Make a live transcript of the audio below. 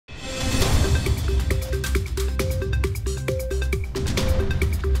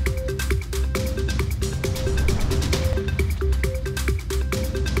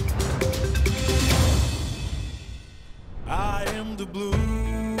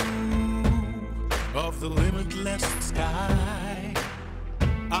the limitless sky.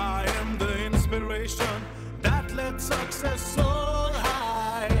 I am the inspiration that lets success soar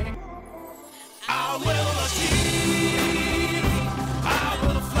high. I will achieve, I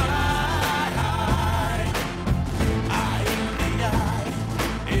will fly high. I am the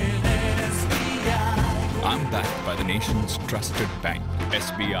I in SBI. I'm backed by the nation's trusted bank,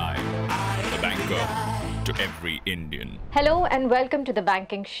 SBI, the banker to every Indian. Hello and welcome to The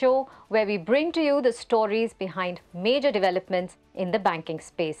Banking Show, where we bring to you the stories behind major developments in the banking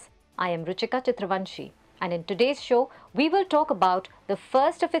space. I am Ruchika Chitravanshi, and in today's show, we will talk about the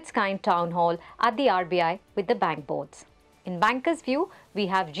first of its kind town hall at the RBI with the bank boards. In Banker's View, we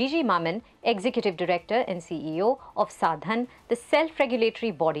have Gigi Maman, Executive Director and CEO of Sadhan, the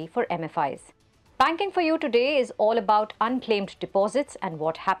self-regulatory body for MFIs. Banking for You today is all about unclaimed deposits and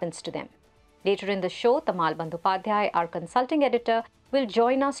what happens to them. Later in the show, Tamal Bandhopadhyay, our consulting editor, will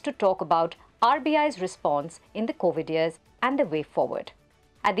join us to talk about RBI's response in the COVID years and the way forward.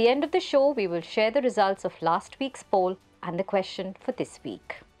 At the end of the show, we will share the results of last week's poll and the question for this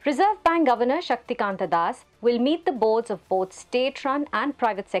week. Reserve Bank Governor Shaktikanta Das will meet the boards of both state-run and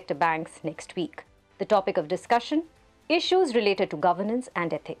private sector banks next week. The topic of discussion: issues related to governance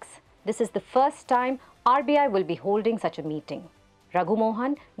and ethics. This is the first time RBI will be holding such a meeting. Raghu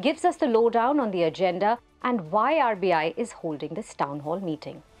Mohan gives us the lowdown on the agenda and why RBI is holding this town hall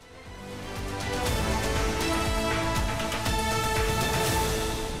meeting.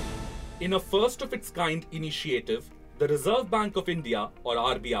 In a first-of-its-kind initiative, the Reserve Bank of India, or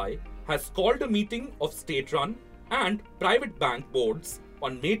RBI, has called a meeting of state-run and private bank boards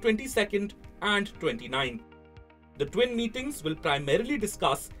on May 22nd and 29th. The twin meetings will primarily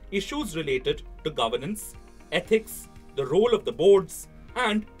discuss issues related to governance, ethics, the role of the boards,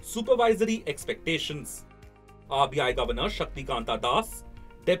 and supervisory expectations. RBI Governor Shaktikanta Das,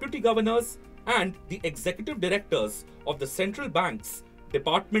 Deputy Governors, and the Executive Directors of the Central Bank's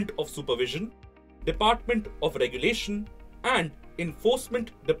Department of Supervision, Department of Regulation, and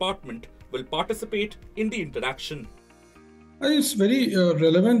Enforcement Department will participate in the interaction. It's very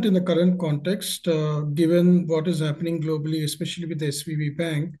relevant in the current context, given what is happening globally, especially with the SVB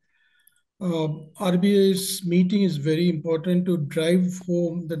Bank. RBI's meeting is very important to drive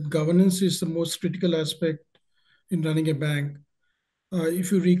home that governance is the most critical aspect in running a bank.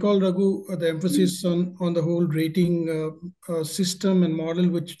 If you recall, Raghu, the emphasis on the whole rating system and model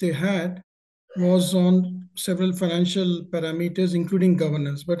which they had was on several financial parameters, including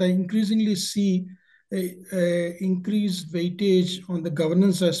governance. But I increasingly see a increased weightage on the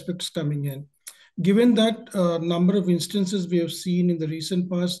governance aspects coming in. Given that number of instances we have seen in the recent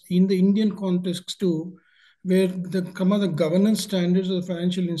past, in the Indian context too, where some of the governance standards of the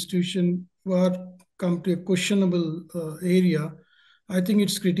financial institution were come to a questionable area, I think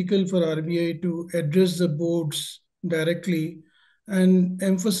it's critical for RBI to address the boards directly and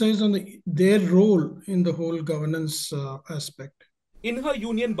emphasize on their role in the whole governance aspect. In her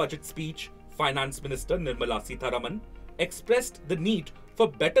Union Budget speech, Finance Minister Nirmala Sitharaman expressed the need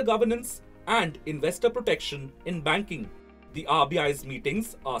for better governance and investor protection in banking. The RBI's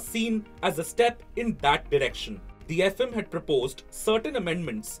meetings are seen as a step in that direction. The FM had proposed certain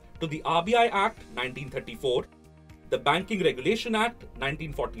amendments to the RBI Act 1934, the Banking Regulation Act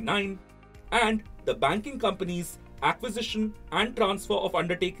 1949, and the Banking Companies Acquisition and Transfer of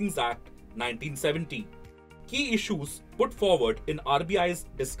Undertakings Act 1970. Key issues put forward in RBI's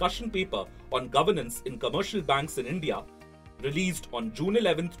discussion paper on governance in commercial banks in India, released on June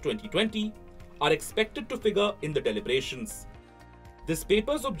 11, 2020, are expected to figure in the deliberations. This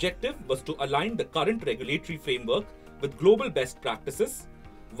paper's objective was to align the current regulatory framework with global best practices,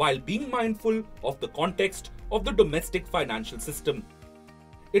 while being mindful of the context of the domestic financial system.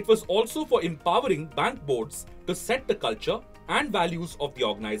 It was also for empowering bank boards to set the culture and values of the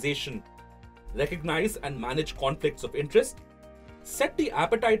organization, recognize and manage conflicts of interest, set the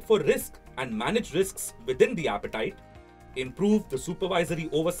appetite for risk and manage risks within the appetite, improve the supervisory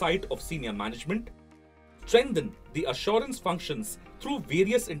oversight of senior management, strengthen the assurance functions through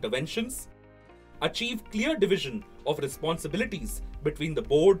various interventions, achieve clear division of responsibilities between the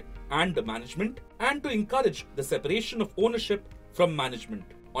board and the management, and to encourage the separation of ownership from management.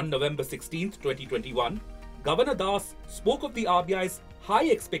 On November 16, 2021, Governor Das spoke of the RBI's high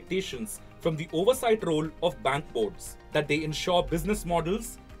expectations from the oversight role of bank boards, that they ensure business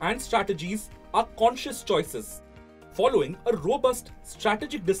models and strategies are conscious choices, following a robust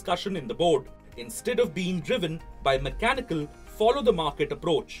strategic discussion in the board, instead of being driven by mechanical follow-the-market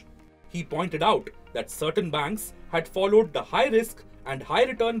approach. He pointed out that certain banks had followed the high-risk and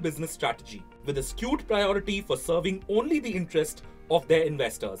high-return business strategy, with a skewed priority for serving only the interest of their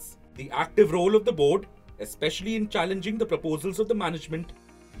investors. The active role of the board, especially in challenging the proposals of the management,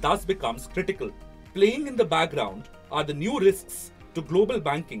 thus becomes critical. Playing in the background are the new risks to global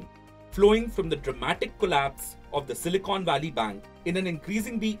banking flowing from the dramatic collapse of the Silicon Valley Bank in an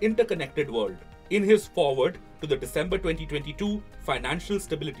increasingly interconnected world. In his foreword to the December 2022 Financial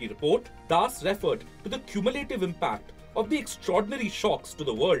Stability Report, Das referred to the cumulative impact of the extraordinary shocks to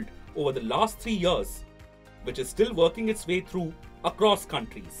the world over the last 3 years, which is still working its way through across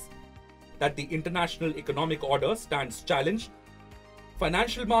countries. That the international economic order stands challenged,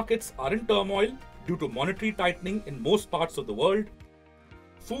 financial markets are in turmoil due to monetary tightening in most parts of the world,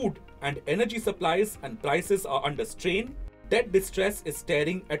 food and energy supplies and prices are under strain, debt distress is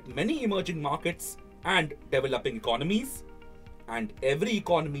staring at many emerging markets and developing economies, and every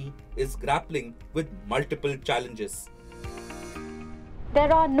economy is grappling with multiple challenges.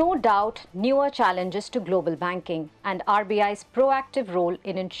 There are no doubt newer challenges to global banking, and RBI's proactive role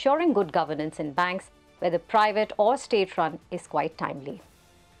in ensuring good governance in banks, whether private or state-run, is quite timely.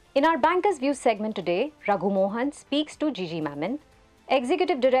 In our Bankers View segment today, Raghu Mohan speaks to Gigi Mammon,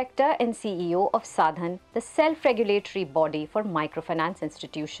 Executive Director and CEO of Sadhan, the self-regulatory body for microfinance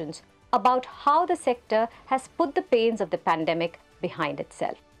institutions, about how the sector has put the pains of the pandemic behind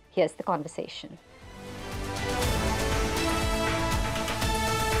itself. Here's the conversation.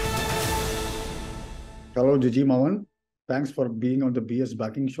 Hello, Gigi Mawan. Thanks for being on the BS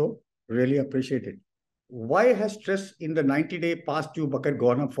Banking Show. Really appreciate it. Why has stress in the 90-day past due bucket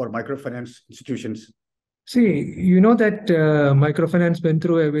gone up for microfinance institutions? See, you know that microfinance went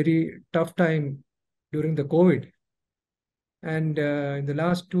through a very tough time during the COVID. And in the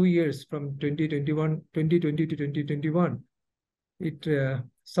last 2 years, from 2020 to 2021, it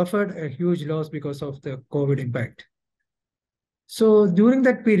suffered a huge loss because of the COVID impact. So during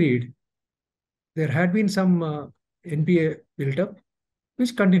that period, there had been some NPA built up,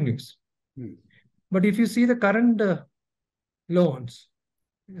 which continues. But if you see the current loans,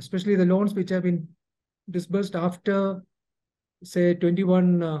 especially the loans which have been disbursed after, say,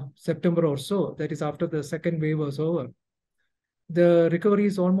 21 September or so, that is after the second wave was over, the recovery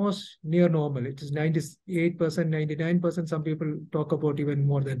is almost near normal. It is 98%, 99%. Some people talk about even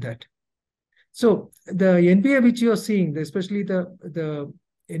more than that. So the NPA which you are seeing, especially the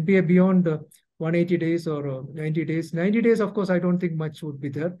NPA beyond 180 days or 90 days. 90 days, of course, I don't think much would be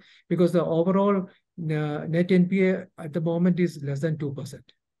there because the overall net NPA at the moment is less than 2%.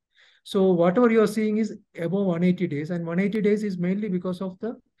 So whatever you are seeing is above 180 days, and 180 days is mainly because of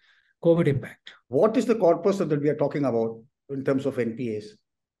the COVID impact. What is the corpus that we are talking about in terms of NPAs?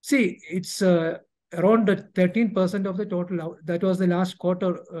 See, it's around 13% of the total. That was the last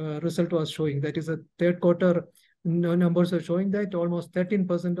quarter result was showing. That is the third quarter numbers are showing that almost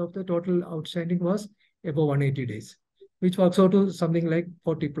 13% of the total outstanding was above 180 days, which works out to something like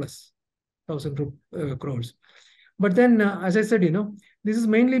 40 plus thousand crores. But then, as I said, this is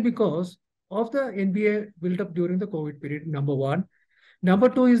mainly because of the NPA built up during the COVID period, number one. Number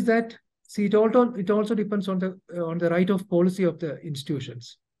two is that, see, it also depends on the right of policy of the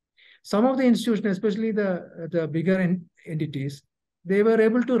institutions. Some of the institutions, especially the bigger entities, they were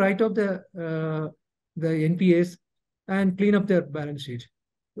able to write off the NPAs and clean up their balance sheet,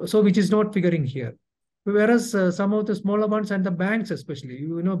 so which is not figuring here. Whereas some of the smaller ones and the banks, especially,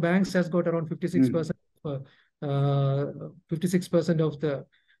 banks has got around 56% 56% of the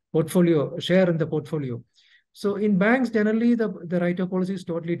portfolio share in the portfolio. So in banks, generally the right of policy is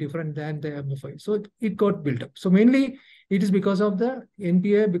totally different than the MFI. So it got built up. So mainly it is because of the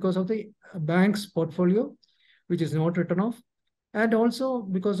NPA, because of the bank's portfolio, which is not written off, and also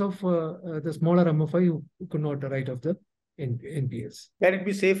because of the smaller MFI who could not write off the NPAs. Can it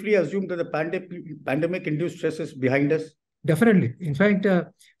be safely assumed that the pandemic-induced stress is behind us? Definitely. In fact,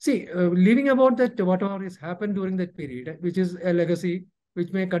 leaving about that, whatever has happened during that period, which is a legacy,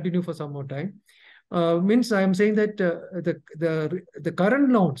 which may continue for some more time, means I am saying that the current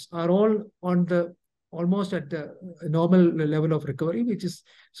loans are all on the almost at the normal level of recovery, which is,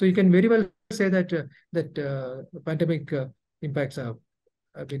 so you can very well say that the pandemic impacts have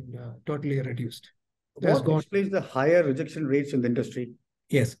been totally reduced. What explains the higher rejection rates in the industry?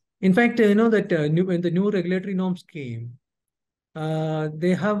 Yes. In fact, that when the new regulatory norms came,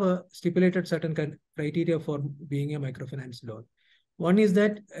 they have stipulated certain criteria for being a microfinance loan. One is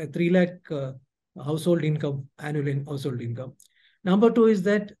that 3 lakh household income, annual household income. Number two is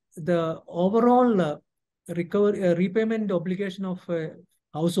that the overall repayment obligation of a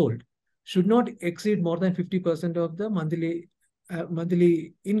household should not exceed more than 50% of the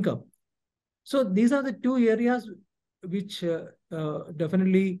monthly income. So these are the two areas which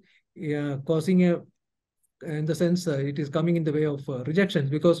definitely causing in the sense it is coming in the way of rejections,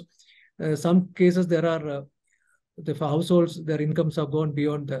 because Some cases there are the households, their incomes have gone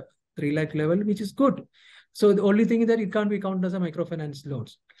beyond the 3 lakh level, which is good. So the only thing is that it can't be counted as a microfinance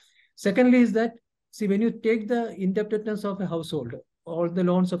loans. Secondly is that, see, when you take the indebtedness of a household, all the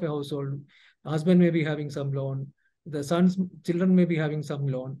loans of a household, husband may be having some loan, the children may be having some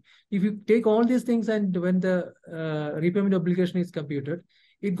loan. If you take all these things and when the repayment obligation is computed,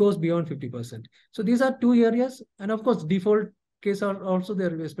 it goes beyond 50%. So these are two areas. And of course, default case are also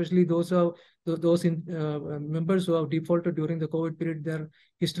there, especially those members who have defaulted during the COVID period. Their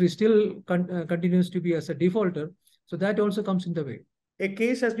history still continues to be as a defaulter. So that also comes in the way. A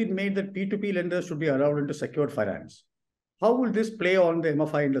case has been made that P2P lenders should be allowed into secured finance. How will this play on the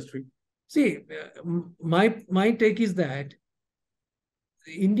MFI industry? See, my take is that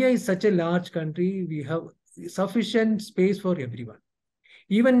India is such a large country. We have sufficient space for everyone.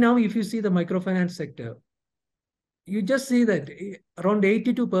 Even now, if you see the microfinance sector, you just see that around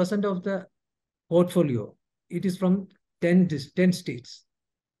 82% of the portfolio, it is from 10 states.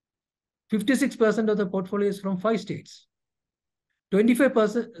 56% of the portfolio is from 5 states.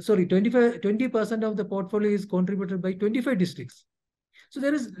 20% of the portfolio is contributed by 25 districts. So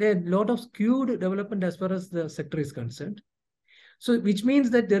there is a lot of skewed development as far as the sector is concerned. So which means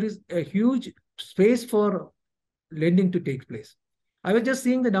that there is a huge space for lending to take place. I was just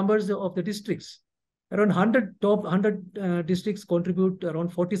seeing the numbers of the districts. Around top 100 districts contribute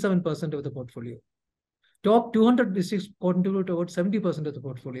around 47% of the portfolio. Top 200 districts contribute about 70% of the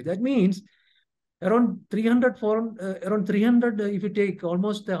portfolio. That means around 300, if you take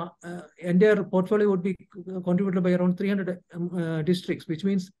almost the entire portfolio would be contributed by around 300 districts, which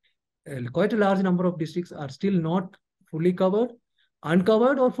means quite a large number of districts are still not fully covered,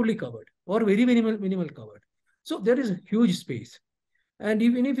 uncovered or fully covered, or very minimal covered. So there is a huge space. And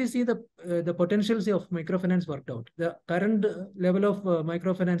even if you see the potentials of microfinance worked out, the current level of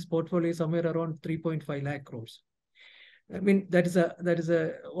microfinance portfolio is somewhere around 3.5 lakh crores. I mean, that is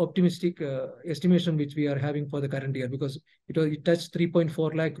a optimistic estimation which we are having for the current year, because it touched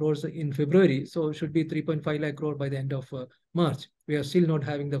 3.4 lakh crores in February, so it should be 3.5 lakh crore by the end of March. We are still not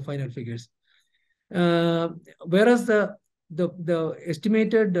having the final figures. Whereas the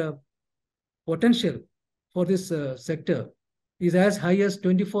estimated potential for this sector is as high as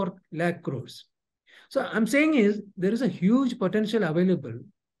 24 lakh crores. So I'm saying is there is a huge potential available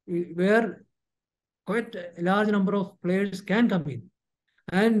where quite a large number of players can come in.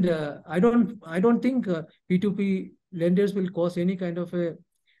 And I don't think P2P lenders will cause any kind of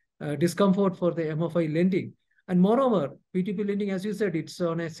a discomfort for the MFI lending. And moreover, P2P lending, as you said, it's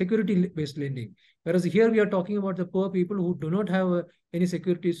on a security-based lending. Whereas here we are talking about the poor people who do not have any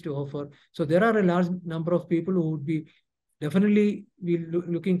securities to offer. So there are a large number of people who would be definitely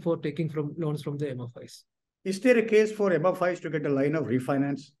looking for taking loans from the MFIs. Is there a case for MFIs to get a line of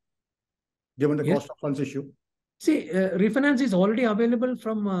refinance, given the cost of funds issue? See, refinance is already available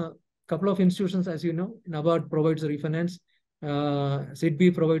from a couple of institutions, as you know. NABARD provides refinance,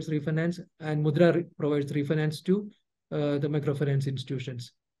 SIDBI provides refinance, and Mudra provides refinance to the microfinance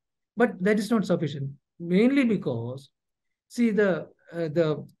institutions. But that is not sufficient, mainly because, see, the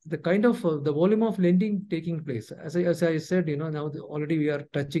kind of the volume of lending taking place. As I said, now already we are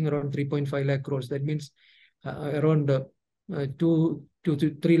touching around 3.5 lakh crores. That means around 2 to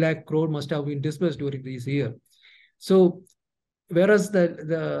 3 lakh crore must have been disbursed during this year. So whereas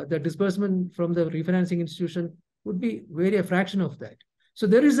the disbursement from the refinancing institution would be a fraction of that. So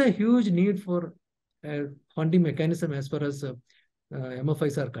there is a huge need for a funding mechanism as far as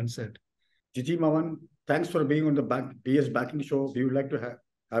MFIs are concerned. Jiji Maman, thanks for being on the BS Backing Show. We would like to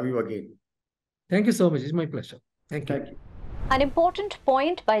have you again. Thank you so much. It's my pleasure. Thank you. An important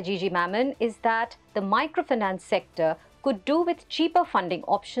point by Gigi Mammon is that the microfinance sector could do with cheaper funding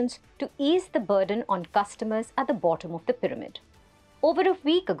options to ease the burden on customers at the bottom of the pyramid. Over a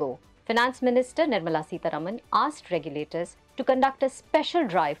week ago, Finance Minister Nirmala Sitharaman asked regulators to conduct a special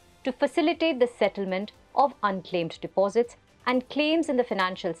drive to facilitate the settlement of unclaimed deposits and claims in the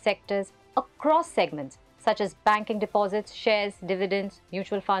financial sectors across segments such as banking deposits, shares, dividends,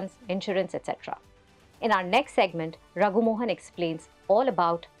 mutual funds, insurance, etc. In our next segment, Raghu Mohan explains all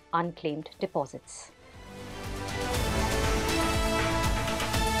about unclaimed deposits.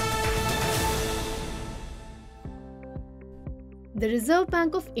 The Reserve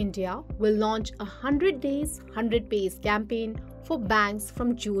Bank of India will launch a 100 days, 100 pays campaign for banks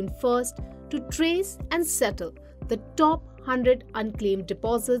from June 1st to trace and settle the top 100 unclaimed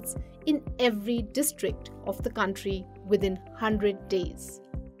deposits in every district of the country within 100 days.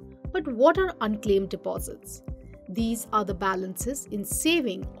 But what are unclaimed deposits? These are the balances in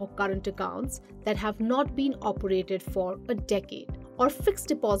saving or current accounts that have not been operated for a decade or fixed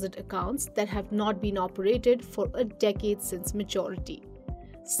deposit accounts that have not been operated for a decade since maturity.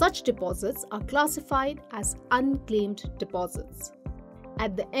 Such deposits are classified as unclaimed deposits.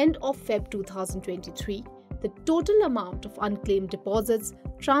 At the end of Feb 2023, the total amount of unclaimed deposits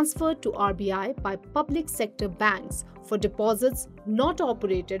transferred to RBI by public sector banks for deposits not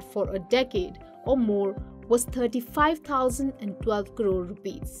operated for a decade or more was 35,012 crore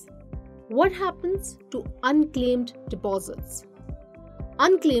rupees. What happens to unclaimed deposits?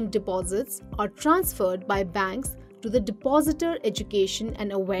 Unclaimed deposits are transferred by banks to the Depositor Education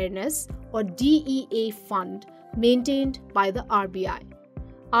and Awareness or DEA fund maintained by the RBI.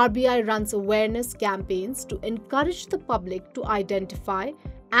 RBI runs awareness campaigns to encourage the public to identify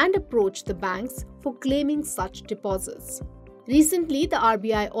and approach the banks for claiming such deposits. Recently, the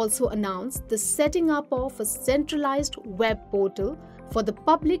RBI also announced the setting up of a centralized web portal for the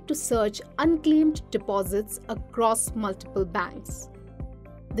public to search unclaimed deposits across multiple banks.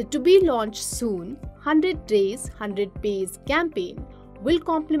 The to-be-launched soon 100 Days, 100 Pays campaign will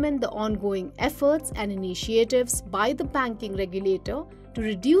complement the ongoing efforts and initiatives by the banking regulator to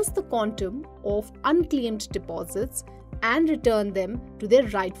reduce the quantum of unclaimed deposits and return them to their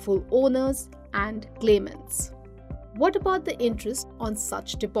rightful owners and claimants. What about the interest on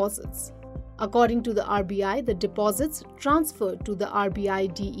such deposits? According to the RBI, the deposits transferred to the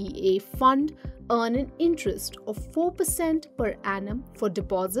RBI DEA fund earn an interest of 4% per annum for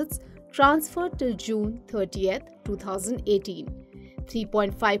deposits transferred till June 30th, 2018,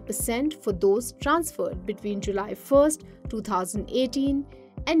 3.5% for those transferred between July 1st, 2018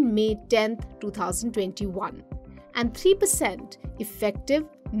 and May 10th, 2021, and 3% effective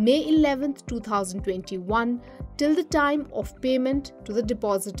May 11th, 2021 till the time of payment to the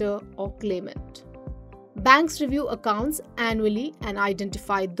depositor or claimant. Banks review accounts annually and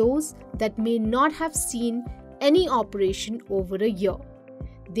identify those that may not have seen any operation over a year.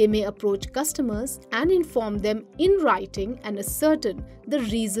 They may approach customers and inform them in writing and ascertain the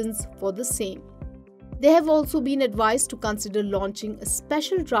reasons for the same. They have also been advised to consider launching a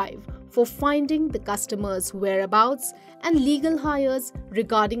special drive for finding the customer's whereabouts and legal hires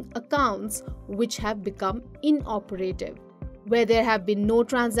regarding accounts which have become inoperative, where there have been no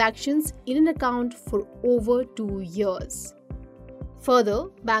transactions in an account for over 2 years. Further,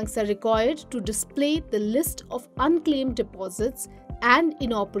 banks are required to display the list of unclaimed deposits and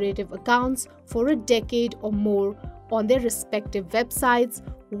inoperative accounts for a decade or more on their respective websites,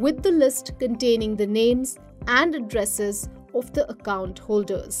 with the list containing the names and addresses of the account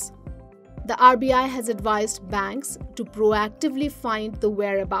holders. The RBI has advised banks to proactively find the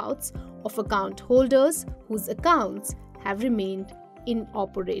whereabouts of account holders whose accounts have remained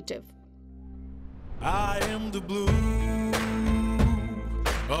inoperative. I am the blue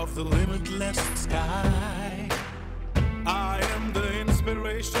of the limitless sky. I am the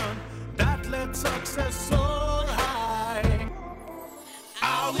inspiration that lets success soar high.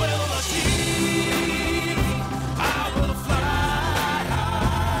 I will achieve, I will fly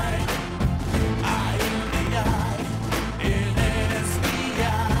high. I am the I in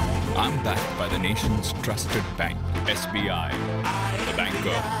SBI. I'm backed by the nation's trusted bank, SBI, the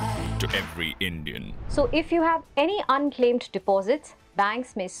banker to every Indian. So if you have any unclaimed deposits,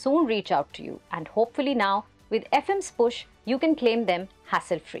 banks may soon reach out to you, and hopefully now with FM's push, you can claim them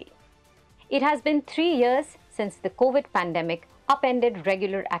hassle-free. It has been 3 years since the COVID pandemic upended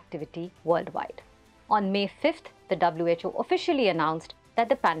regular activity worldwide. On May 5th, the WHO officially announced that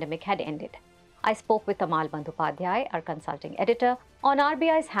the pandemic had ended. I spoke with Tamal Bandhopadhyay, our consulting editor, on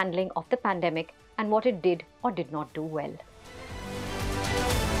RBI's handling of the pandemic and what it did or did not do well.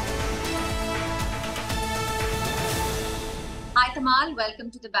 Hi Tamal,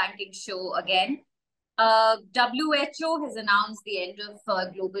 welcome to the Banking Show again. WHO has announced the end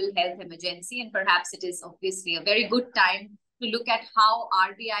of global health emergency, and perhaps it is obviously a very good time to look at how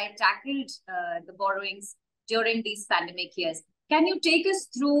RBI tackled the borrowings during these pandemic years. Can you take us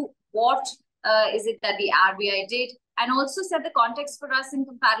through what is it that the RBI did, and also set the context for us in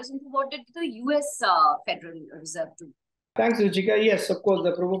comparison to what did the US Federal Reserve do? Thanks, Ruchika. Yes, of course,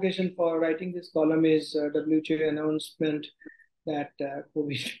 the provocation for writing this column is WHO announcement that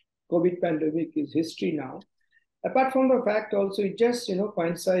COVID pandemic is history now. Apart from the fact also, it just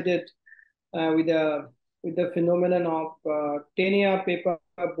coincided with the phenomenon of 10-year paper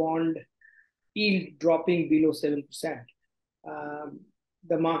bond yield dropping below 7%.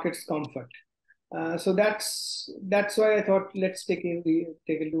 The market's comfort. So that's why I thought let's take a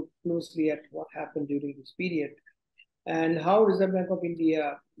look closely at what happened during this period and how Reserve Bank of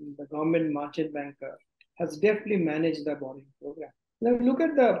India, the government merchant banker, has deftly managed the borrowing program. Now look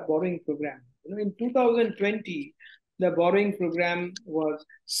at the borrowing program. In 2020, the borrowing program was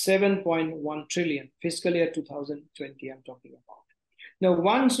 7.1 trillion, fiscal year 2020 I'm talking about. Now,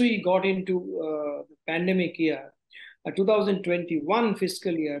 once we got into the pandemic year, 2021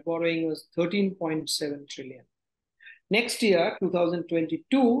 fiscal year, borrowing was 13.7 trillion. Next year,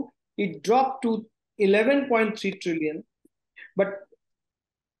 2022, it dropped to 11.3 trillion. But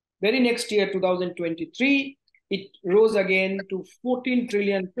very next year, 2023, it rose again to 14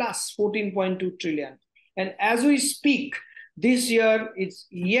 trillion plus 14.2 trillion. And as we speak, this year, it's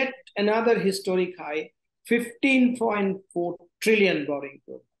yet another historic high, 15.4 trillion borrowing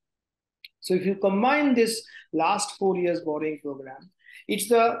program. So if you combine this last 4 years borrowing program,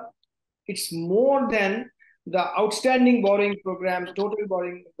 it's more than the outstanding borrowing program, total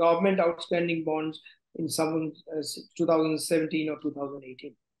borrowing, government outstanding bonds in some 2017 or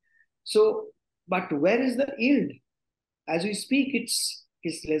 2018. So, but where is the yield? As we speak, it's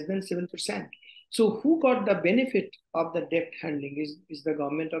less than 7%. So who got the benefit of the debt handling is the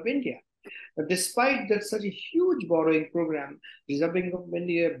government of India. But despite that such a huge borrowing program, Reserve Bank of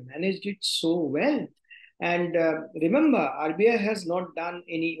India managed it so well. And remember, RBI has not done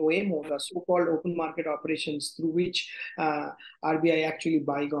any OMO, the so-called open market operations through which RBI actually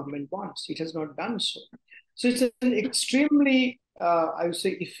buy government bonds. It has not done so. So it's an extremely, I would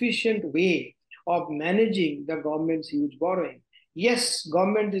say, efficient way of managing the government's huge borrowing. Yes,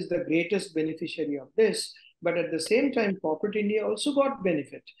 government is the greatest beneficiary of this, but at the same time, corporate India also got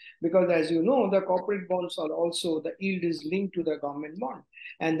benefit because, as you know, the corporate bonds are also, the yield is linked to the government bond.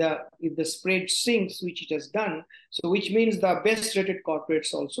 And if the spread sinks, which it has done, so which means the best rated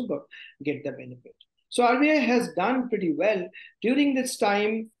corporates also get the benefit. So RBI has done pretty well during this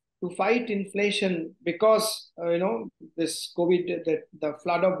time to fight inflation because, this COVID, the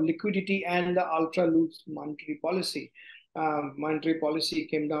flood of liquidity and the ultra loose monetary policy. Monetary policy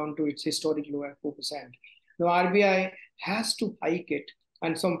came down to its historic low at 4%. Now RBI has to hike it,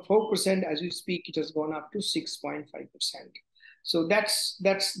 and from 4% as we speak, it has gone up to 6.5%. So that's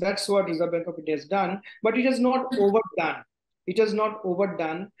what Reserve Bank of India has done, but it has not overdone. It has not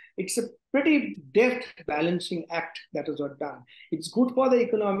overdone. It's a pretty deft balancing act that is not done. It's good for the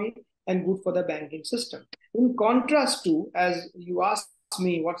economy and good for the banking system. In contrast to, as you asked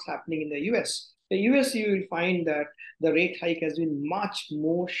me, what's happening in the US. The US, you will find that the rate hike has been much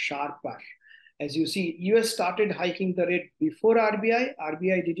more sharper. As you see, US started hiking the rate before RBI.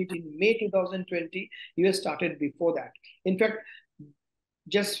 RBI did it in May 2020. US started before that. In fact,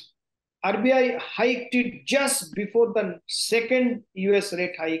 just RBI hiked it just before the second US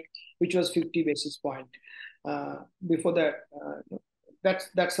rate hike, which was 50 basis point. Before that,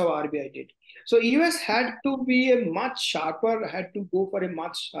 that's how RBI did. So US had to be had to go for a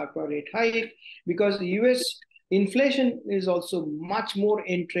much sharper rate hike because US inflation is also much more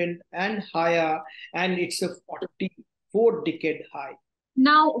entrenched and higher, and it's a 44-decade high.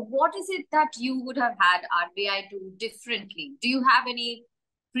 Now, what is it that you would have had RBI do differently? Do you have any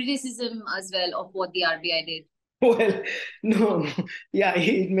criticism as well of what the RBI did? Well, no, yeah,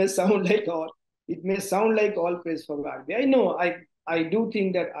 it may sound like all praise for RBI. No, I do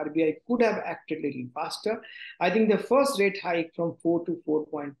think that RBI could have acted a little faster. I think the first rate hike from 4 to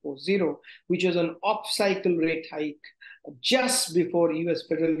 4.40, which was an off-cycle rate hike just before US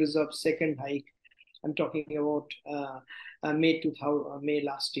Federal Reserve's second hike, I'm talking about May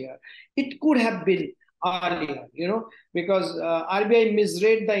last year. It could have been earlier, because RBI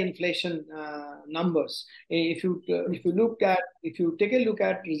misread the inflation numbers. If you take a look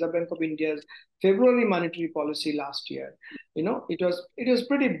at Reserve Bank of India's February monetary policy last year, it was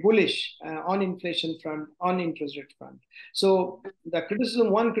pretty bullish on inflation front, on interest rate front. So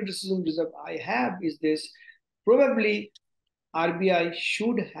one criticism I have is this: probably RBI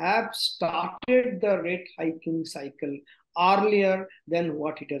should have started the rate hiking cycle earlier than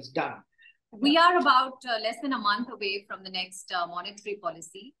what it has done. We are about less than a month away from the next monetary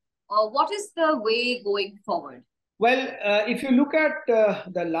policy. What is the way going forward? Well, if you look at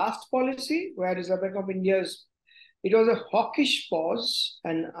the last policy, where Reserve Bank of India it was a hawkish pause,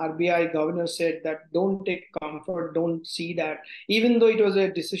 and RBI governor said that don't take comfort, don't see that, even though it was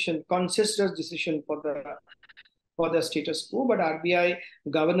a consensus decision for the status quo, but RBI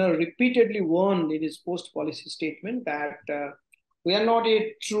governor repeatedly warned in his post-policy statement that we are not yet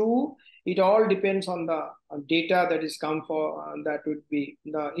through. It all depends on the data that is come for, that would be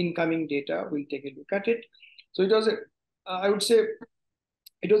the incoming data. We'll take a look at it. So it was I would say,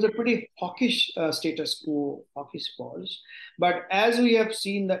 it was a pretty hawkish status quo, hawkish pause. But as we have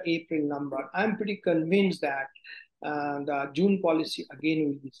seen the April number, I'm pretty convinced that the June policy again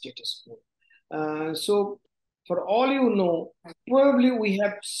will be status quo. So for all you know, probably we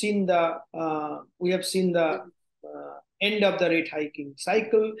have seen the end of the rate hiking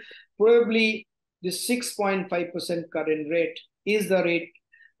cycle. Probably the 6.5% current rate is the rate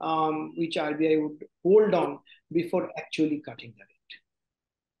which RBI would hold on before actually cutting the rate.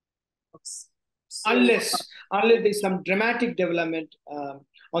 So, unless there's some dramatic development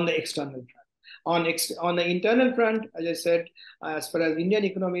on the external front. On the internal front, as I said, as far as Indian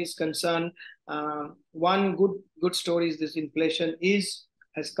economy is concerned, one good story is this inflation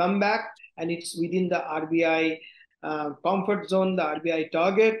has come back, and it's within the RBI comfort zone, the RBI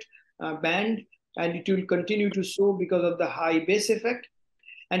target band, and it will continue to so because of the high base effect.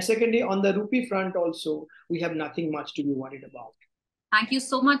 And secondly, on the rupee front also, we have nothing much to be worried about. Thank you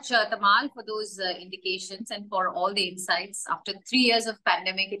so much, Tamal, for those indications and for all the insights. After 3 years of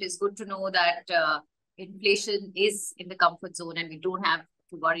pandemic, it is good to know that inflation is in the comfort zone and we don't have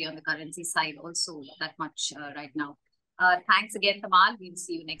to worry on the currency side also that much right now. Thanks again, Tamal. We'll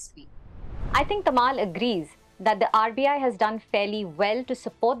see you next week. I think Tamal agrees that the RBI has done fairly well to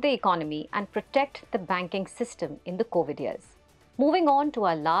support the economy and protect the banking system in the COVID years. Moving on to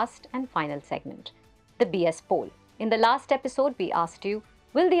our last and final segment, the BS poll. In the last episode, we asked you,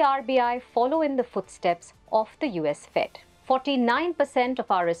 will the RBI follow in the footsteps of the US Fed? 49% of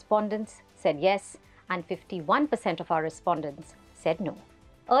our respondents said yes, and 51% of our respondents said no.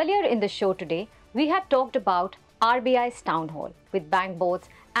 Earlier in the show today, we had talked about RBI's town hall with bank boards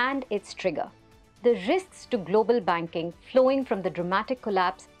and its trigger. The risks to global banking flowing from the dramatic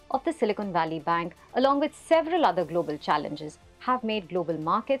collapse of the Silicon Valley Bank, along with several other global challenges, have made global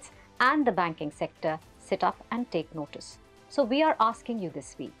markets and the banking sector sit up and take notice. So we are asking you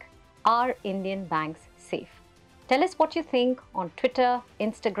this week, are Indian banks safe? Tell us what you think on Twitter,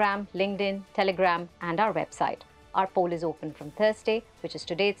 Instagram, LinkedIn, Telegram, and our website. Our poll is open from Thursday, which is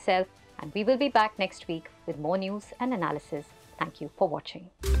today itself, and we will be back next week with more news and analysis. Thank you for watching.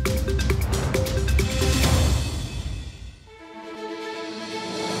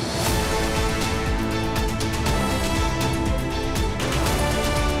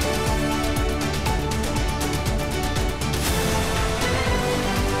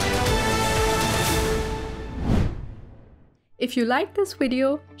 If you like this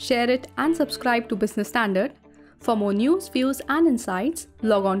video, share it and subscribe to Business Standard. For more news, views and insights,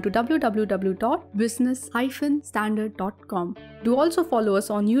 log on to www.business-standard.com. Do also follow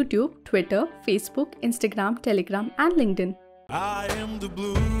us on YouTube, Twitter, Facebook, Instagram, Telegram and LinkedIn. I am the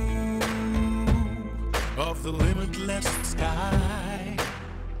blue of the limitless sky.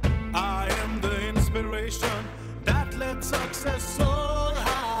 I am the inspiration that lets success soar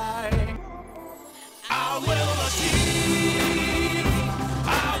high. I will achieve,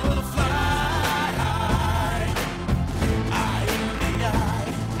 I will fly high. I am the I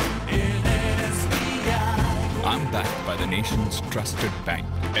in SBI. I'm backed by the nation's trusted bank,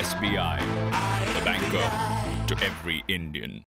 SBI, the banker to every Indian.